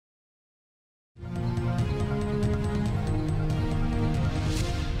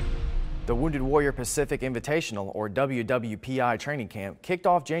The Wounded Warrior Pacific Invitational, or WWPI training camp, kicked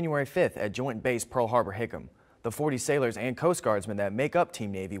off January 5th at Joint Base Pearl Harbor-Hickam. The 40 sailors and Coast Guardsmen that make up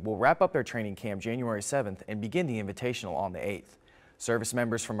Team Navy will wrap up their training camp January 7th and begin the Invitational on the 8th. Service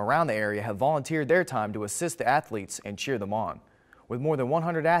members from around the area have volunteered their time to assist the athletes and cheer them on. With more than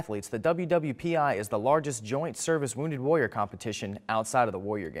 100 athletes, the WWPI is the largest joint service Wounded Warrior competition outside of the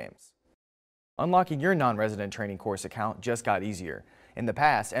Warrior Games. Unlocking your non-resident training course account just got easier. In the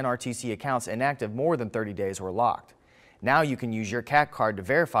past, NRTC accounts inactive more than 30 days were locked. Now you can use your CAC card to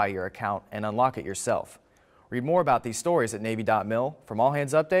verify your account and unlock it yourself. Read more about these stories at Navy.mil. From All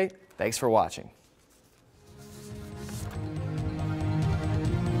Hands Update, thanks for watching.